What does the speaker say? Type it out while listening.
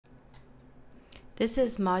This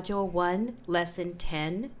is Module 1, Lesson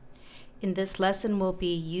 10. In this lesson, we'll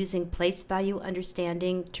be using place value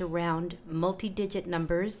understanding to round multi-digit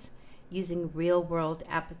numbers using real-world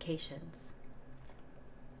applications.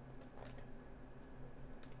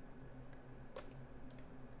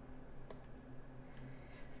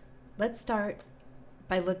 Let's start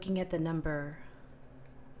by looking at the number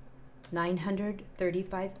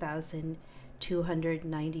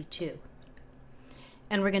 935,292.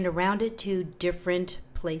 And we're going to round it to different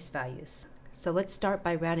place values. So let's start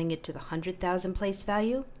by rounding it to the 100,000 place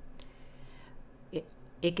value.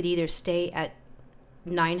 It could either stay at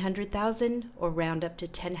 900,000 or round up to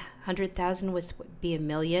 100,000, which would be a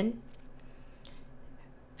million.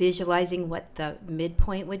 Visualizing what the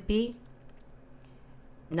midpoint would be,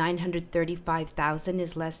 935,000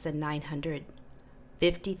 is less than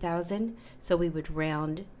 950,000, so we would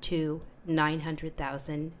round to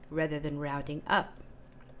 900,000 rather than rounding up.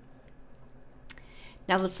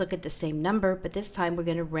 Now let's look at the same number, but this time we're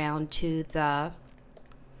going to round to the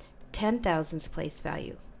 10,000's place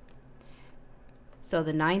value. So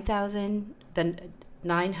the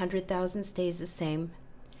 900,000 stays the same.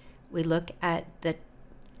 We look at the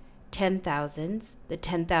 10,000s. The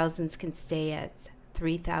 10,000s can stay at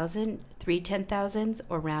 3,000, 3 10,000s,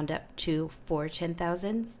 or round up to 4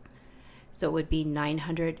 10,000s. So it would be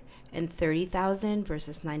 930,000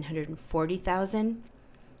 versus 940,000.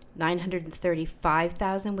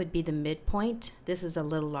 935,000 would be the midpoint. This is a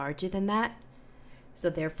little larger than that. So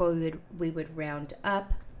therefore we would round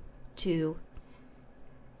up to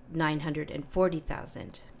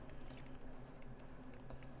 940,000.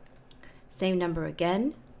 Same number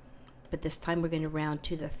again, but this time we're going to round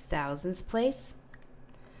to the thousands place.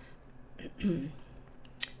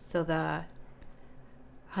 So the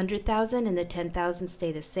 100,000 and the 10,000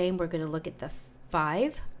 stay the same. We're going to look at the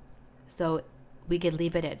 5. So we could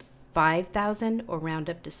leave it at 5,000 or round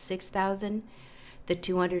up to 6,000. The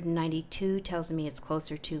 292 tells me it's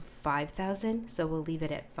closer to 5,000, so we'll leave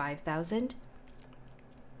it at 5,000.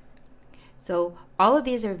 So all of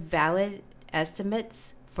these are valid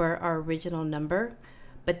estimates for our original number,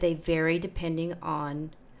 but they vary depending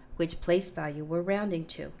on which place value we're rounding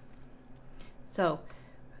to. So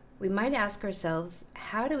we might ask ourselves,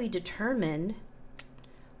 how do we determine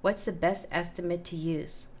what's the best estimate to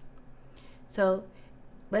use? So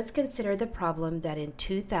let's consider the problem that in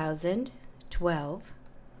 2012,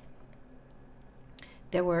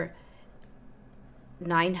 there were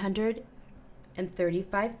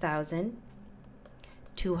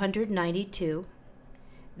 935,292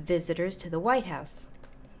 visitors to the White House.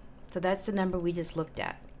 So that's the number we just looked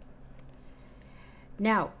at.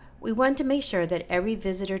 Now, we want to make sure that every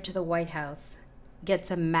visitor to the White House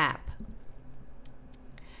gets a map.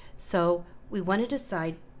 So we want to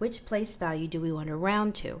decide which place value do we want to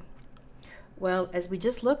round to. Well, as we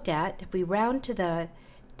just looked at, if we round to the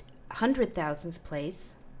 100,000's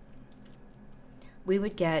place, we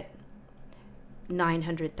would get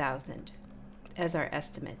 900,000 as our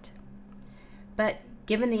estimate. But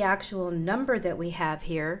given the actual number that we have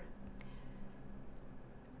here,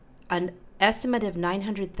 an estimate of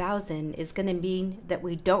 900,000 is going to mean that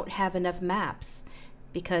we don't have enough maps,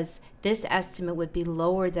 because this estimate would be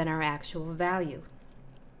lower than our actual value.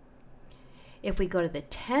 If we go to the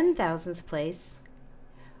 10,000's place,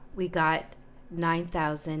 we got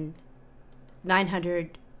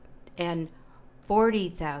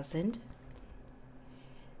 940,000.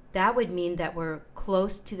 That would mean that we're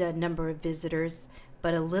close to the number of visitors,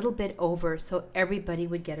 but a little bit over, so everybody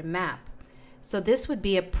would get a map. So this would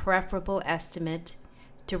be a preferable estimate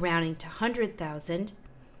to rounding to 100,000,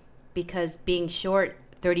 because being short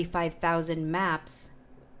 35,000 maps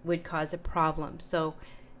would cause a problem. So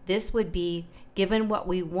this would be, given what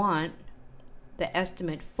we want the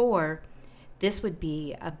estimate for, this would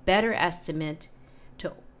be a better estimate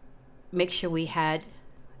to make sure we had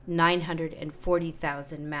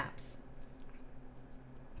 940,000 maps.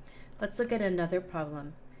 Let's look at another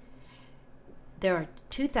problem. There are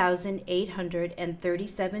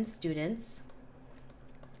 2,837 students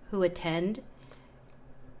who attend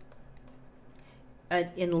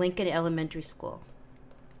in Lincoln Elementary School.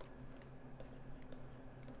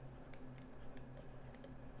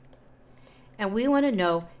 And we want to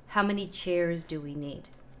know how many chairs do we need.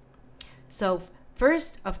 So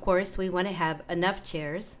first, of course, we want to have enough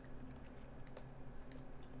chairs,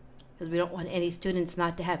 because we don't want any students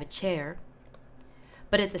not to have a chair.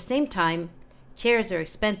 But at the same time, chairs are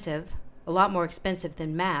expensive, a lot more expensive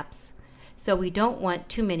than maps, so we don't want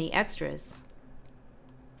too many extras.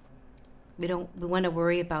 We want to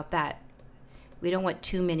worry about that. We don't want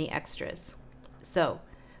too many extras. So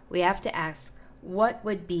we have to ask, what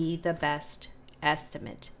would be the best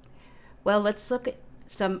estimate? Well, let's look at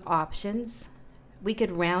some options. We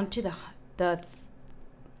could round to the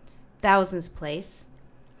thousands place,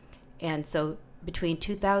 and so between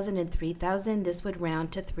 2,000 and 3,000, this would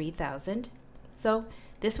round to 3,000. So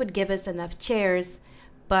this would give us enough chairs,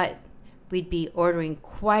 but we'd be ordering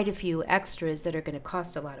quite a few extras that are going to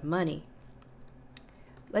cost a lot of money.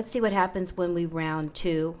 Let's see what happens when we round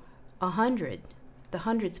to 100, the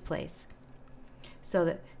hundreds place. So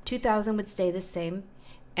the 2,000 would stay the same,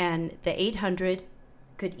 and the 800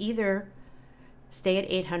 could either stay at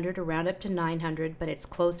 800 or round up to 900, but it's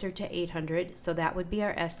closer to 800, so that would be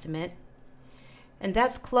our estimate. And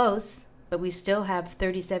that's close, but we still have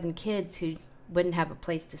 37 kids who wouldn't have a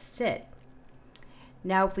place to sit.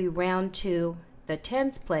 Now if we round to the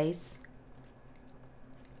tens place,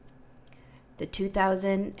 the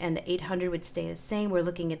 2,000 and the 800 would stay the same. We're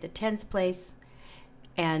looking at the tens place,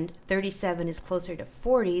 and 37 is closer to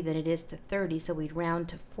 40 than it is to 30, so we'd round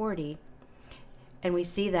to 40. And we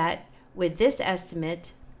see that with this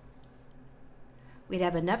estimate, we'd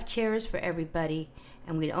have enough chairs for everybody,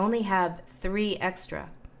 and we'd only have 3 extra.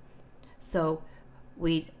 So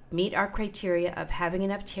we'd meet our criteria of having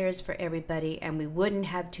enough chairs for everybody, and we wouldn't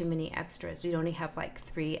have too many extras. We'd only have like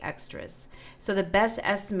 3 extras. So the best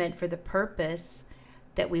estimate for the purpose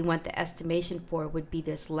that we want the estimation for would be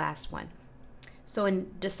this last one. So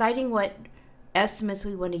in deciding what estimates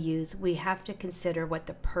we want to use, we have to consider what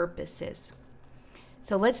the purpose is.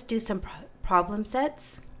 So let's do some problem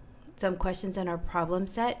sets, some questions in our problem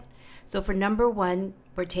set. So for number 1,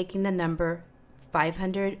 we're taking the number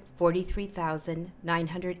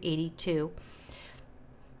 543,982,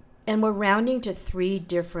 and we're rounding to 3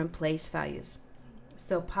 different place values.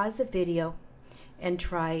 So pause the video and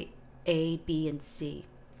try A, B, and C.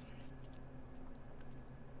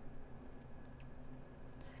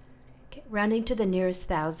 Okay, rounding to the nearest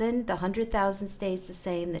thousand, the 100,000 stays the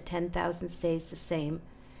same, the 10,000 stays the same.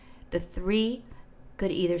 The 3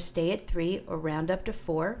 could either stay at 3 or round up to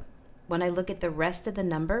 4. When I look at the rest of the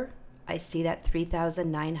number, I see that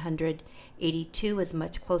 3,982 is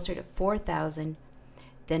much closer to 4,000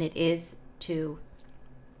 than it is to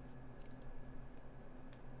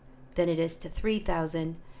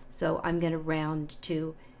 3,000. So I'm going to round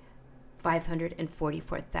to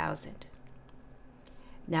 544,000.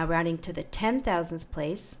 Now rounding to the 10,000s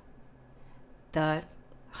place, the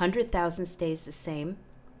 100,000 stays the same.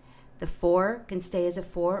 The 4 can stay as a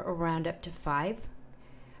 4 or round up to 5,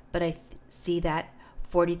 but I see that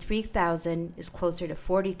 43,000 is closer to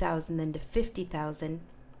 40,000 than to 50,000.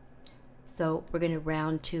 So we're going to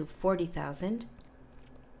round to 40,000.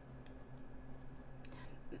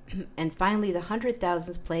 And finally, the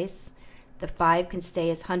 100,000s place, the 5 can stay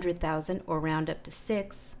as 100,000 or round up to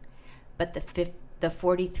 6, but the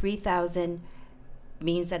 43,000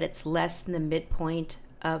 means that it's less than the midpoint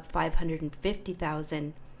of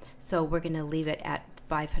 550,000. So we're going to leave it at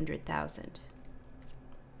 500,000.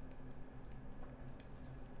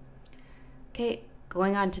 Okay,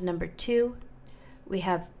 going on to number 2, we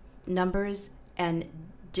have numbers and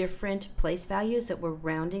different place values that we're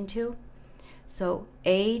rounding to. So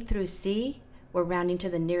A through C, we're rounding to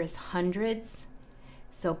the nearest hundreds.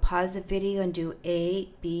 So pause the video and do A,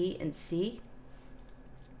 B, and C.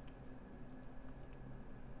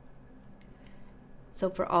 So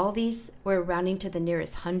for all these, we're rounding to the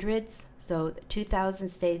nearest hundreds. So the 2,000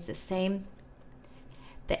 stays the same.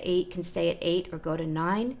 The 8 can stay at 8 or go to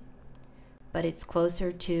 9. But it's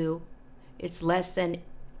it's less than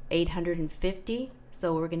 850,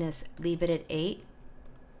 so we're going to leave it at 8.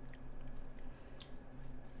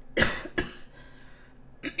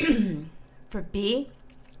 For B,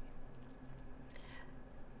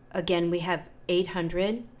 again, we have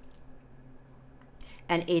 800,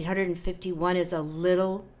 and 851 is a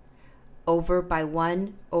little over by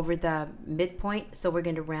 1 over the midpoint, so we're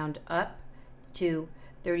going to round up to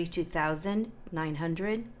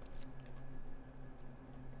 32,900.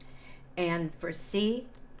 And for C,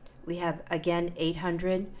 we have again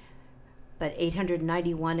 800, but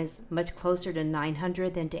 891 is much closer to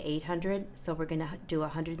 900 than to 800, so we're going to do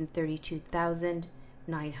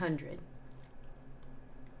 132,900.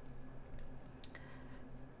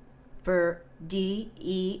 For D,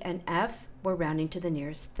 E, and F, we're rounding to the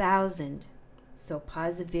nearest 1,000. So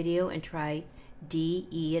pause the video and try D,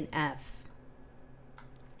 E, and F.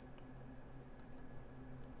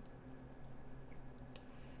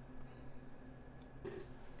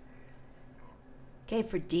 Okay,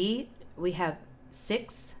 for D, we have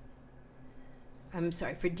 6.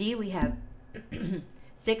 For D, we have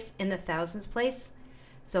 6 in the thousands place.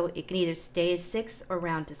 So it can either stay as 6 or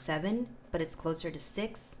round to 7, but it's closer to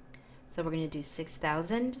 6. So we're going to do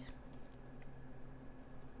 6,000.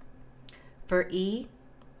 For E,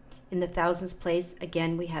 in the thousands place,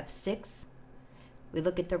 again we have 6. We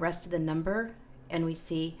look at the rest of the number and we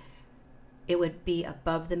see it would be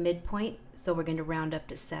above the midpoint, so we're going to round up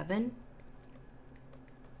to 7.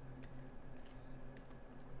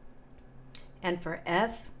 And for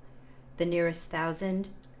F, the nearest thousand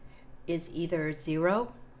is either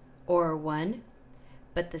 0 or 1,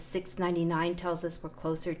 but the 699 tells us we're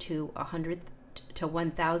closer to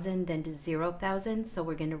 1,000 than to 0,000, so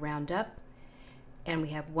we're going to round up, and we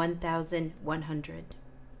have 1,100.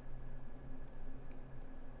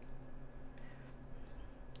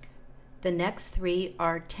 The next 3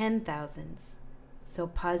 are 10,000s, so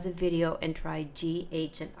pause the video and try G,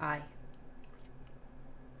 H, and I.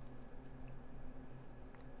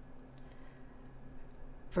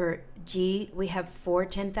 For G, we have 4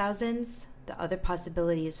 10,000s. The other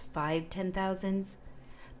possibility is 5 10,000s,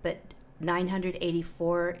 but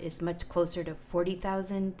 984 is much closer to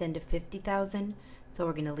 40,000 than to 50,000, so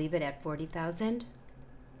we're going to leave it at 40,000.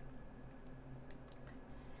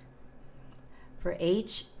 For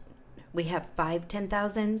H, we have 5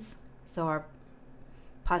 10,000s, so our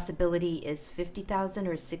possibility is 50,000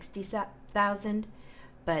 or 60,000,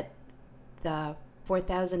 but the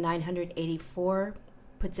 4,984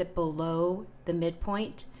 puts it below the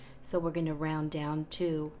midpoint, so we're going to round down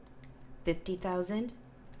to 50,000.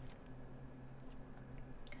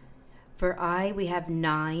 For I, we have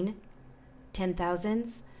 9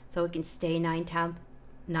 10,000s, so we can stay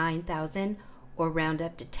 9,000 or round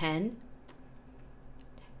up to 10.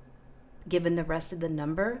 Given the rest of the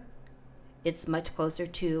number, it's much closer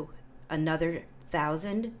to another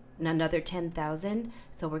 1,000 and another 10,000,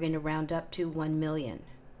 so we're going to round up to 1,000,000.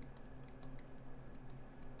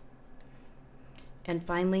 And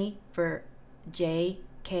finally, for J,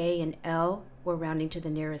 K, and L, we're rounding to the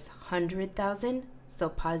nearest 100,000, so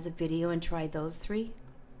pause the video and try those 3.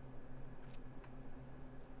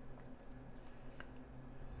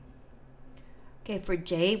 Okay, for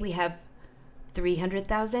J, we have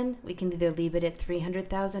 300,000. We can either leave it at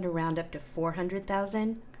 300,000 or round up to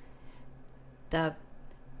 400,000. The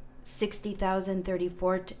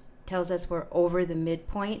 60,034 tells us we're over the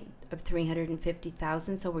midpoint of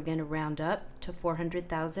 350,000, so we're going to round up to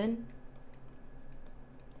 400,000.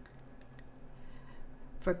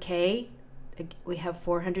 For K, we have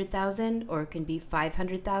 400,000, or it can be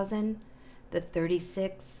 500,000. The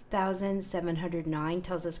 36,709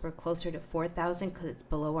 tells us we're closer to 4,000 because it's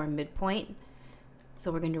below our midpoint,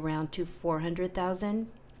 so we're going to round to 400,000.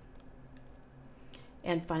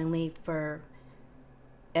 And finally, for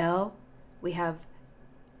L, we have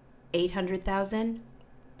 800,000,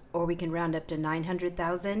 or we can round up to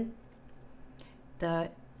 900,000. The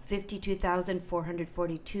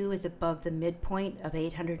 52,442 is above the midpoint of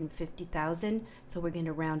 850,000, so we're going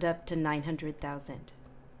to round up to 900,000.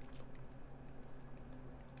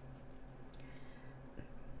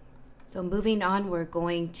 So moving on, we're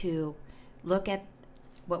going to look at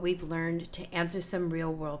what we've learned to answer some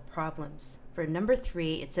real-world problems. For number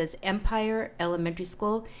 3, it says Empire Elementary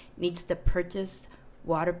School needs to purchase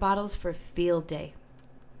water bottles for field day.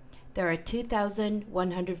 There are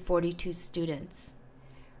 2,142 students.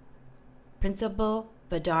 Principal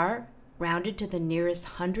Badar rounded to the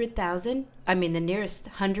nearest 100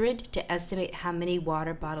 to estimate how many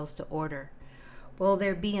water bottles to order. Will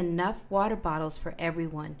there be enough water bottles for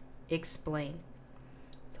everyone? Explain.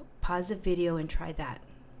 So pause the video and try that.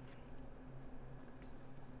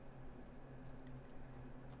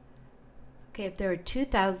 Okay, if there are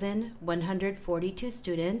 2,142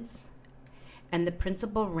 students and the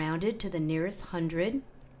principal rounded to the nearest 100,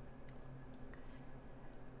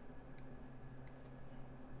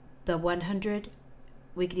 the 100,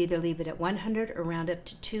 we could either leave it at 100 or round up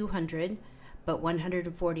to 200, but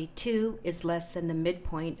 142 is less than the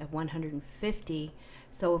midpoint of 150.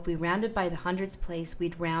 So if we rounded by the hundreds place,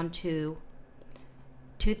 we'd round to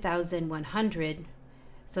 2,100,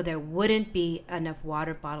 so there wouldn't be enough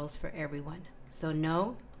water bottles for everyone. So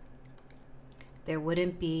no, there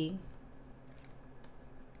wouldn't be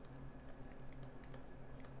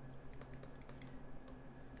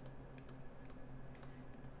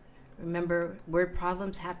Remember, word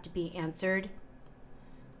problems have to be answered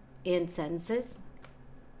in sentences.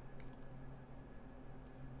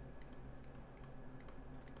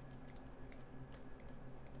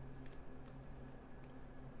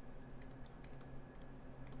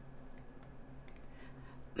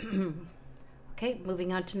 Okay,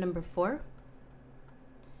 moving on to number 4.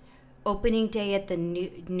 Opening day at the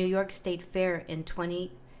New York State Fair in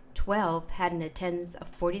 2012 had an attendance of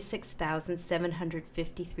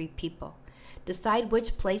 46,753 people. Decide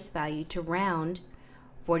which place value to round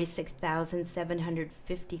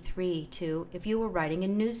 46,753 to if you were writing a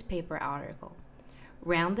newspaper article.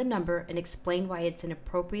 Round the number and explain why it's an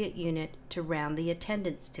appropriate unit to round the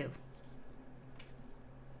attendance to.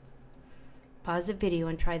 Pause the video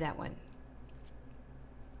and try that one.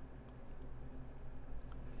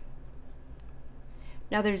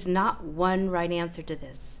 Now, there's not one right answer to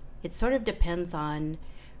this. It sort of depends on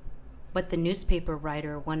what the newspaper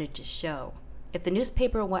writer wanted to show. If the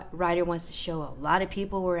newspaper writer wants to show a lot of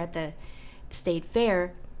people were at the state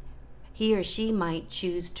fair, he or she might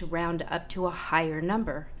choose to round up to a higher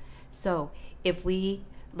number. So if we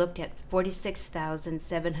looked at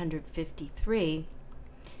 46,753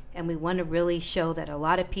 and we want to really show that a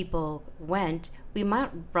lot of people went, we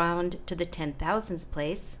might round to the 10,000s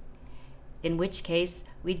place, in which case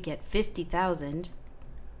we'd get 50,000,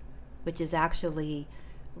 which is actually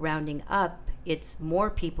rounding up. It's more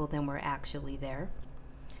people than were actually there.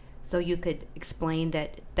 So you could explain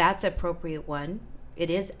that that's an appropriate one. It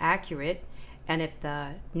is accurate, and if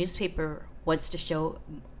the newspaper wants to show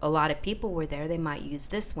a lot of people were there, they might use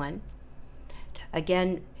this one.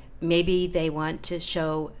 Again, maybe they want to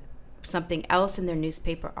show something else in their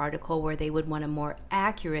newspaper article where they would want a more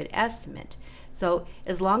accurate estimate. So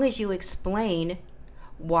as long as you explain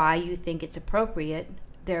why you think it's appropriate,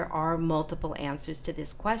 there are multiple answers to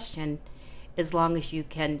this question, as long as you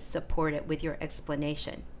can support it with your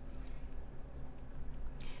explanation.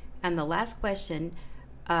 And the last question,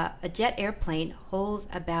 a jet airplane holds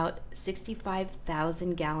about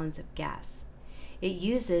 65,000 gallons of gas. It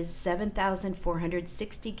uses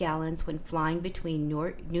 7,460 gallons when flying between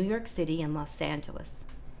New York City and Los Angeles.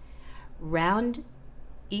 Round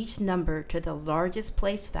each number to the largest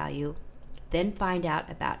place value, then find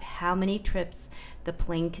out about how many trips the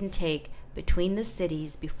plane can take between the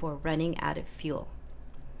cities before running out of fuel.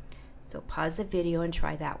 So pause the video and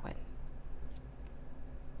try that one.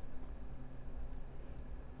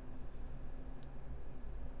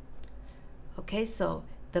 Okay, so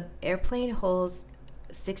the airplane holds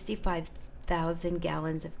 65,000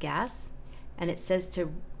 gallons of gas, and it says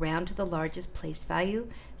to round to the largest place value,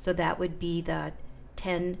 so that would be the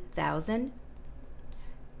 10,000.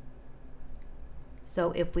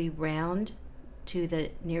 So if we round to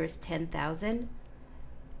the nearest 10,000,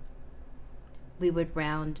 we'd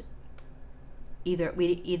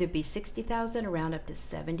either be 60,000 or round up to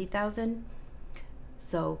 70,000.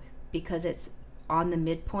 So because it's on the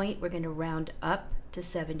midpoint, we're going to round up to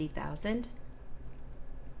 70,000.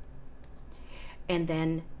 And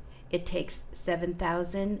then it takes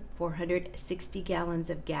 7,460 gallons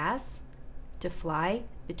of gas to fly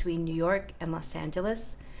between New York and Los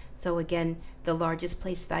Angeles. So again, the largest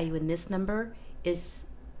place value in this number is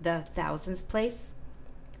the thousands place.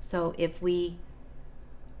 So if we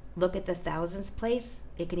look at the thousands place,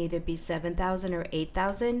 it can either be 7,000 or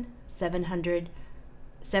 8,000.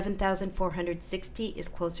 7,460 is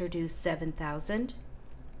closer to 7,000.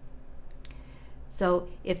 So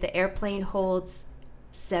if the airplane holds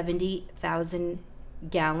 70,000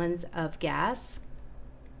 gallons of gas,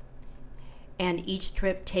 and each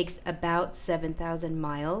trip takes about 7,000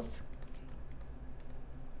 miles,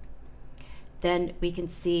 then we can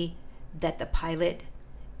see that the pilot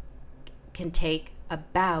can take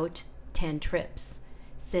about 10 trips,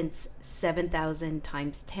 since 7,000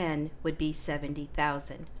 times 10 would be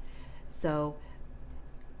 70,000. So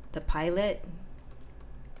the pilot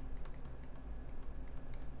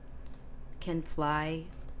can fly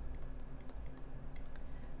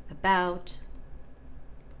about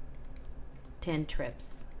 10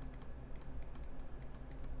 trips.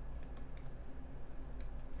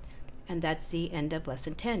 And that's the end of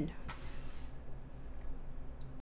lesson 10.